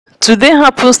Today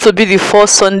happens to be the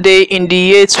first Sunday in the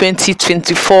year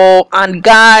 2024, and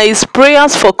guys,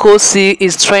 prayers for KHOSI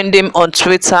is trending on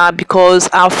Twitter because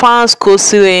our fans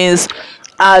KHOSIREGINS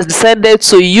has decided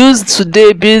to use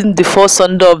today being the first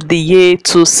Sunday of the year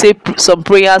to say some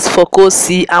prayers for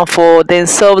KHOSI and for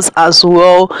themselves as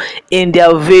well in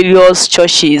their various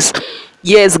churches.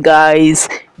 Yes guys,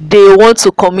 they want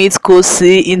to commit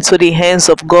KHOSI into the hands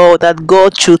of God, that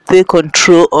God should take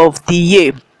control of the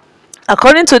year.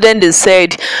 According to them, they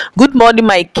said, "Good morning,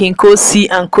 my King KHOSI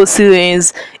and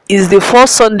KHOSIREGINS. It's the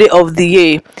first Sunday of the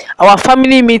year. Our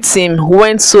family meeting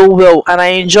went so well and I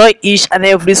enjoy each and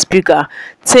every speaker.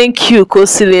 Thank you,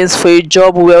 KHOSIREGINS, for a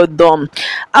job well done."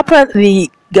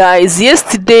 Apparently, guys,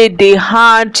 yesterday they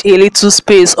had a little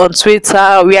space on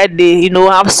Twitter where they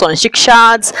have some chic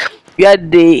chats, where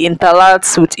they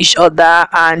interact with each other,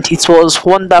 and it was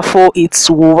wonderful. It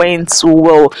went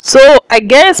well. So I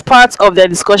guess part of the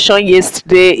discussion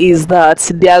yesterday is that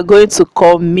they are going to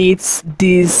commit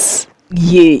this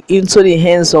year into the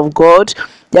hands of God.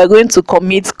 They are going to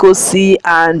commit KHOSI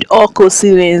and all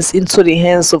KHOSIREGINS into the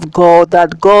hands of God,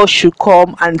 that God should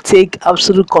come and take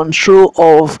absolute control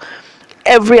of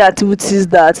every activities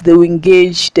that they will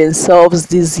engage themselves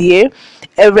this year,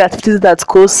 every activity that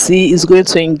KHOSI is going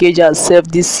to engage herself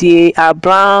this year, our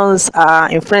brands, our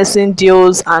influencing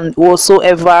deals, and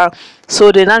whatsoever.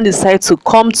 So they now decide to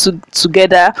come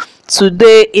together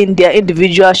today in their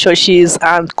individual churches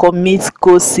and commit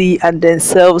KHOSI and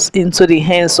themselves into the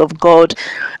hands of God.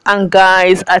 And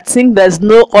guys, I think there's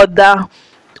no other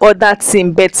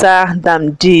thing better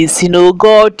than this.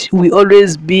 God will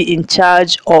always be in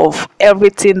charge of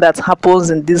everything that happens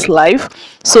in this life.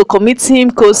 So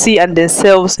committing KHOSI and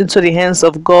themselves into the hands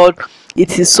of God,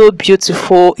 it is so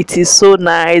beautiful, it is so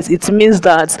nice. It means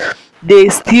that they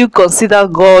still consider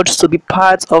God to be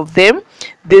part of them.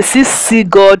 They still see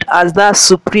God as that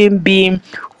supreme being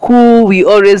who will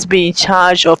always be in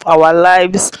charge of our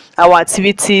lives, our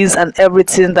activities, and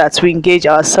everything that we engage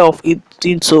ourselves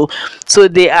into. So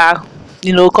they are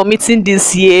committing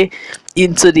this year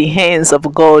into the hands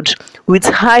of God, with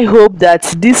high hope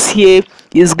that this year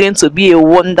is going to be a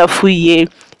wonderful year,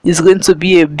 is going to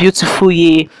be a beautiful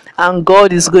year, and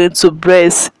God is going to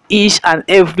bless each and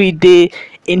every day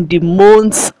in the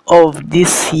months of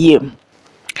this year.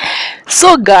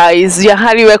 So guys, you're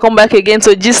highly welcome back again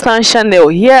to Gistan channel.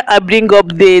 Here I bring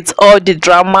updates, all the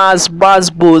dramas,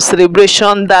 buzzballs,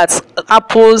 celebration that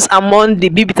happens among the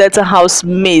BB Title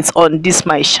housemates on this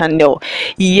my channel.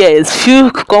 Yes, feel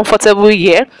comfortable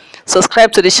here.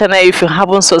 Subscribe to the channel if you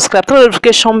haven't subscribed. Turn the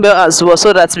notification bell as well,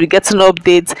 so that we get an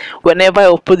update whenever I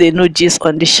upload a new gist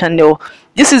on this channel.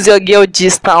 This is your girl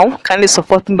Gistan. Kindly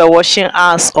support me by watching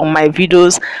us on my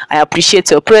videos. I appreciate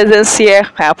your presence here.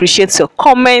 I appreciate your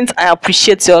comments. I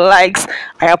appreciate your likes.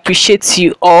 I appreciate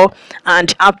you all,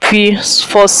 and happy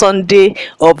first Sunday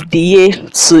of the year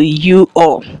to you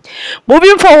all.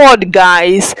 Moving forward,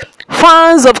 guys,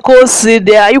 fans of KHOSI,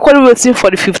 they are equally waiting for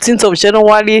the 15th of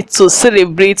January to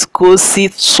celebrate KHOSI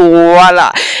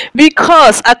TWALA,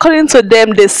 because according to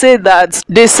them, they say that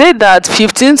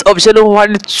 15th of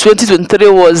January 2023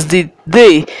 was the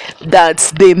day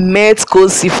that they met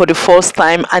KHOSI for the first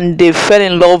time, and they fell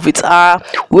in love with her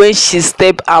when she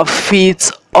stepped her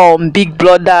feet on Big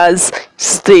Brother's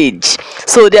stage.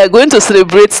 So they are going to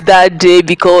celebrate that day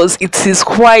because it is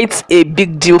quite a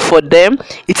big deal for them.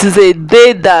 It is a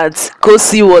day that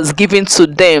KHOSI was given to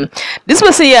them. This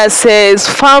person here says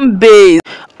fan base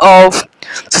of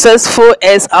successful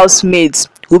ex-housemates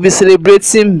will be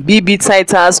celebrating BB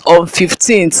titles on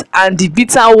 15th, and the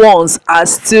bitter ones are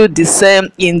still the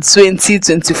same in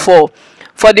 2024.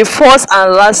 For the first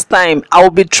and last time, I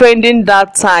will be trending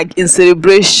that tag in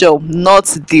celebration,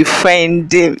 not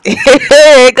defending.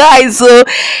 Guys, so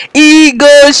he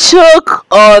go shock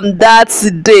on that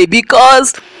day,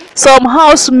 because some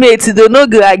housemates, they no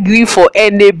go agree for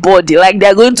anybody. Like, they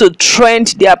are going to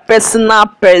trend their personal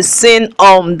person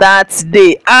on that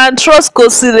day. And trust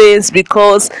KHOSIREGINS,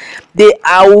 because they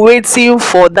are waiting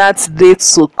for that day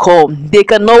to come. They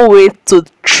cannot wait to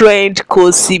trend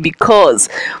KHOSI, because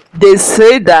they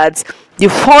say that the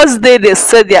first day they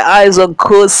set their eyes on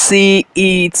KHOSI,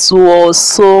 it was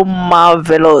so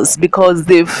marvelous, because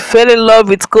they fell in love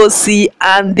with KHOSI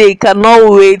and they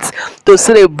cannot wait to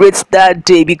celebrate that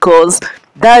day, because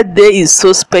that day is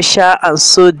so special and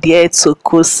so dear to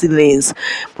KHOSIREGINS.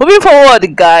 Moving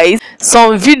forward, guys,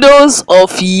 some videos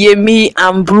of YEMI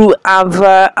and Blue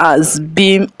Ava has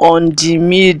been on the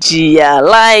media.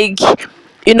 Like,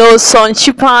 some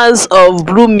chippers of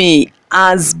Bloomy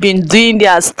has been doing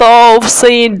their stuff,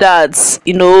 saying that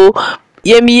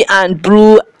YEMI and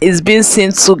Blue is being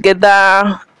seen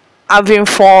together having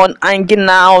fun, hanging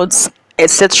out,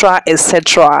 etc,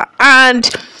 etc. And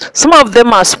some of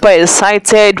them are super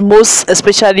excited, most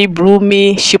especially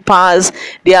Broomy shippers.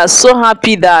 They are so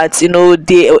happy that, you know,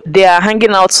 they are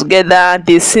hanging out together.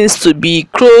 They seems to be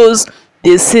close,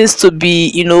 they seems to be,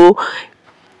 you know,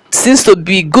 seems to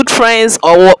be good friends,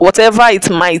 or whatever it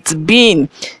might be.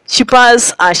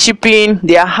 Shippers are shipping,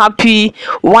 they are happy.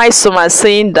 Why some are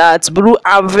saying that Blue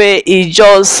Ave is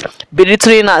just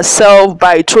belittling herself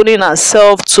by throwing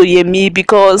herself to Yemi,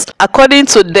 because according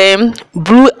to them,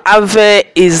 Blue Ave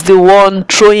is the one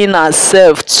throwing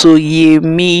herself to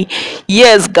Yemi.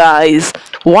 Yes guys,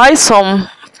 why some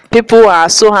people are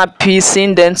so happy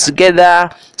seeing them together,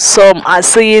 some are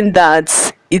saying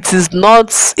that it is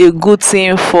not a good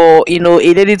thing for, you know,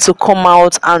 a lady to come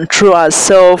out and throw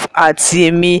herself at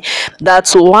Yemi.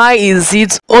 That's why is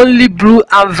it only Blue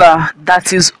Ava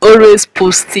that is always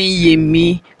posting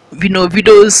Yemi, you know,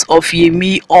 videos of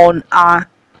Yemi on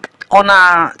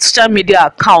her social media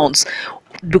accounts,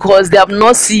 because they have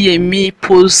not seen Yemi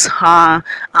post her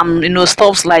you know,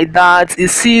 stuff like that. It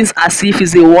seems as if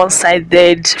it's a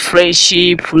one-sided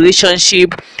friendship,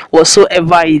 relationship,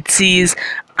 whatsoever it is,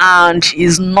 and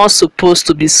is not supposed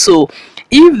to be so.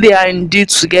 If they are indeed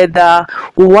together,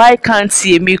 why can't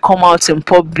Yemi come out in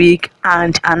public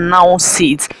and announce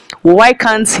it? Why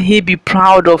can't he be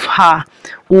proud of her?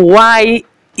 Why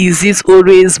is it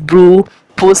always Blue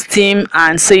posting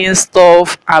and saying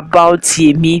stuff about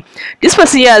Yemi? This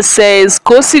person here says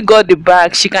KHOSI got the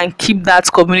bag, she can keep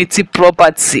that community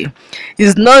property.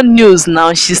 It's not news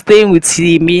now, she's staying with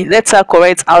Yemi. Let her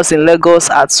correct house in Lagos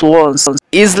at once.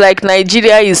 It's like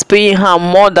Nigeria is paying her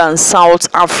more than South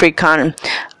African.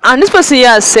 And this person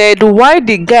here said, why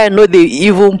the guy know they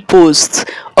even post?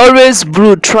 Always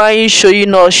Blue trying,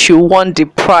 showing us she won the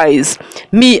prize.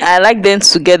 Me, I like them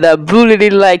together. Blue really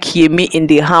like Yemi in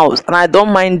the house, and I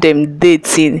don't mind them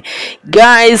dating.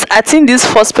 Guys, I think this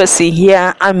first person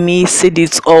here and me said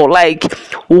it all. Like,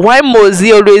 why must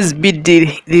he always be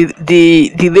the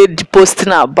lady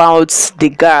posting about the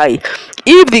guy?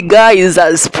 If the guy is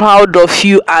as proud of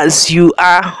you as you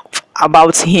are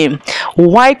about him,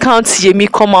 why can't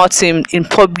Yemi come out in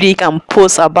public and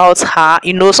post about her,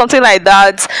 you know, something like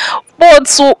that? But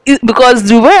so because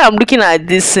the way I'm looking at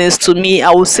this things, to me,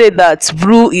 I would say that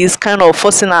Blue is kind of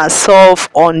forcing herself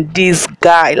on this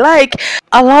guy. Like,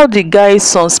 allow the guy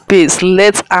some space,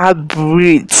 let her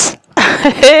breathe.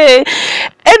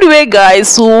 Anyway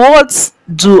guys, what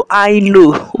do I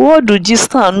know? What do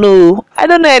Gista know? I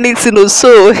don't know anything also.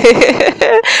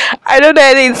 I don't know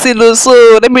anything also.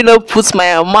 Let me not put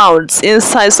my mouth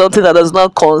inside something that does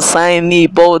not concern me.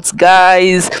 But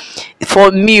guys,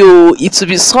 for me, it will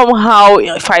be somehow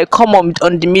if I come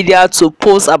on the media to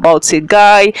post about a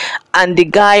guy, and the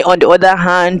guy on the other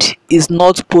hand is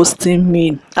not posting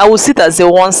me. I will see it as a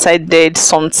one-sided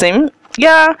something.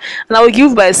 Yeah, and I will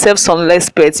give myself some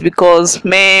respect, because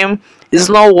man, it's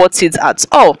not worth it at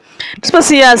all. This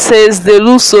person here says they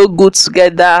look so good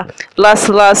together.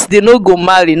 Last they no go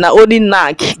marry, now only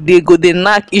knack. They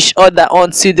knack each other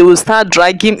until they will start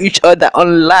dragging each other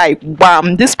on life.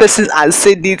 Bam, this person has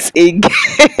said it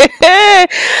again.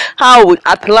 How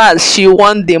at last she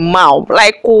won the mouth?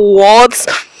 Like what?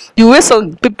 The way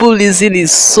some people listen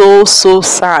is so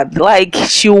sad. Like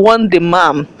she won the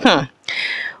man.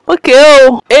 Okay,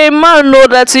 a man know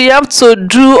that you have to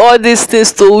do all these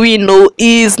things to win,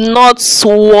 is not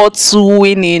worth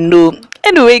winning,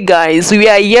 Anyway guys, we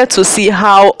are here to see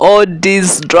how all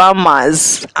these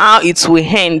dramas, how it will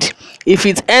end. If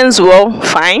it ends well,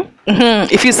 fine.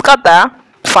 If it's scatter,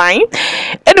 fine.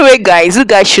 Anyway guys, you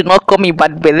guys should not call me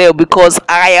bad belle, because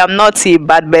I am not a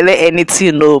bad belle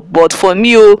anything, but for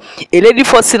me, a lady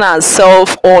forcing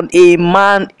herself on a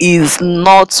man is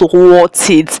not worth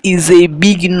it. Is a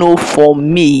big no for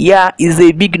me. Yeah, is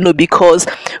a big no, because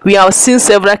we have seen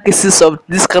several cases of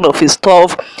this kind of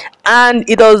stuff, and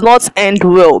it does not end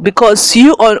well, because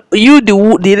the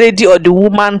lady or the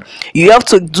woman, you have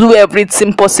to do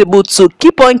everything possible to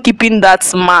keep on keeping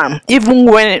that man, even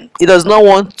when he does not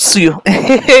want to.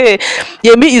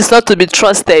 Yemi is not to be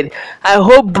trusted. I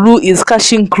hope Blue is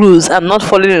catching clues and not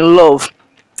falling in love.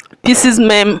 Pieces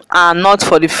men are not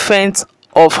for the faint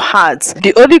of heart.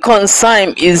 The only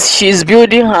concern is she's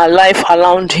building her life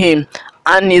around him,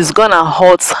 and is gonna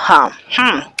hurt her.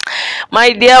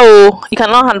 My dear, you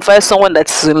cannot advise someone that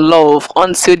is in love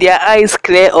until their eyes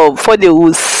clear up, before they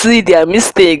will see their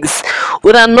mistakes.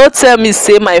 Would I not tell me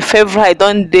say my favorite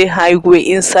don't dey highway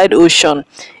inside ocean?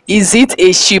 Is it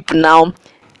a ship now?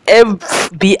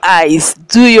 FBIs,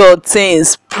 do your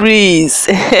things, please.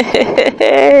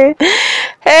 Hey,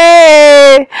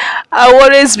 I'll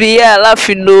always be here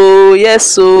laughing. No, yes.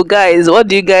 So, guys, what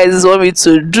do you guys want me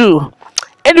to do?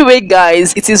 Anyway,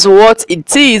 guys, it is what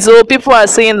it is. So people are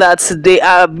saying that they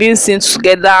are being seen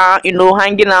together,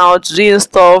 hanging out, doing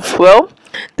stuff. Well,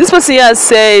 this person here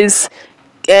says,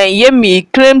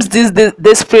 Yemi claims this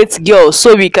desperate girl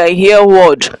so we can hear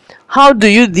word. How do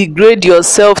you degrade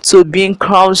yourself to being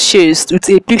crown chased with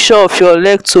a picture of your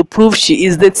leg to prove she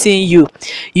is dating you?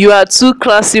 You are too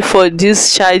classy for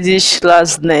this childish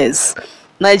lastness.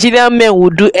 Nigerian men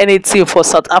would do anything for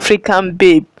South African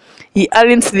babe. He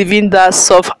aren't leaving that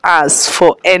soft ass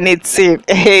for anything.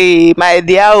 Hey, my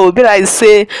dear, but I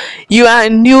say you are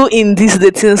new in this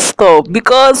dating stuff,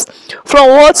 because from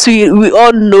what we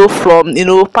all know from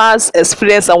past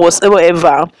experience and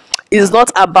whatever, it's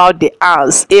not about the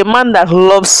ass. A man that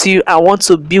loves you and wants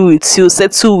to be with you,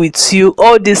 settle with you,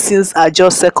 all these things are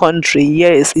just secondary.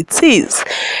 Yes, it is.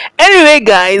 Anyway,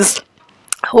 guys,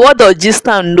 what does this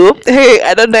stand know? Hey,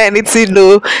 I don't know anything.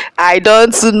 No, I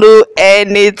don't know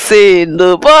anything.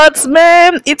 No, but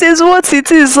man, it is what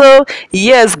it is. So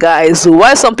yes, guys,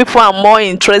 why some people are more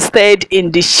interested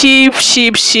in the sheep,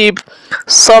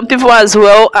 some people as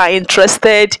well are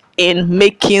interested in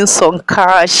making some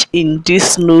cash in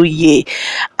this new year.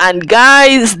 And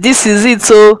guys, this is it.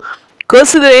 So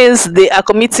considering they are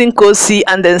committing KHOSI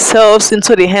and themselves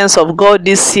into the hands of God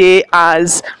this year,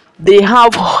 as they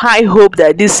have high hope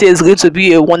that this year is going to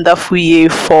be a wonderful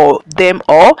year for them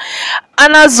all.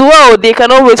 And as well, they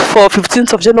cannot wait for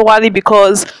 15th of January,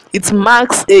 because it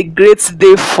marks a great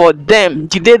day for them,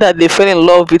 the day that they fell in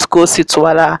love with KHOSI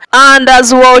TWALA. And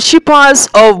as well, shippers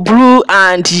of Blue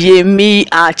and Yemi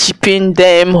are chipping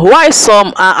them, while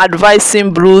some are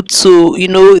advising Blue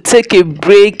to take a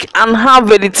break and have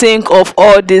a think of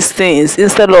all these things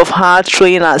instead of her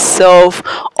throwing herself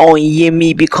on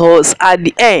Yemi, because at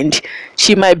the end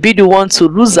she might be the one to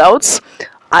lose out.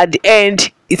 At the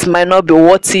end, it might not be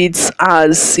worth it,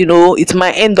 as it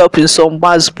might end up in some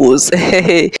basbos.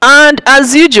 And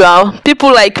as usual,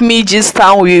 people like me this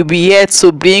time will be here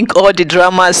to bring all the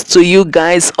dramas to you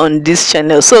guys on this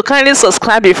channel. So kindly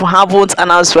subscribe if you haven't,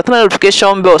 and also turn the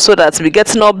notification bell so that we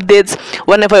get an update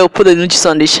whenever you put the news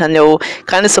on the channel.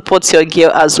 Kindly support your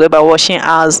girl as well by watching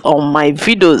us on my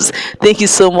videos. Thank you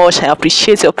so much. I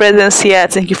appreciate your presence here.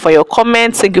 Thank you for your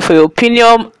comments, thank you for your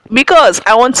opinion, because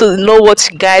I want to know what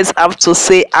you guys have to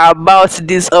say about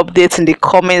this update in the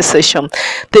comment section.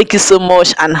 Thank you so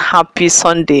much and happy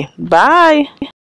Sunday. Bye.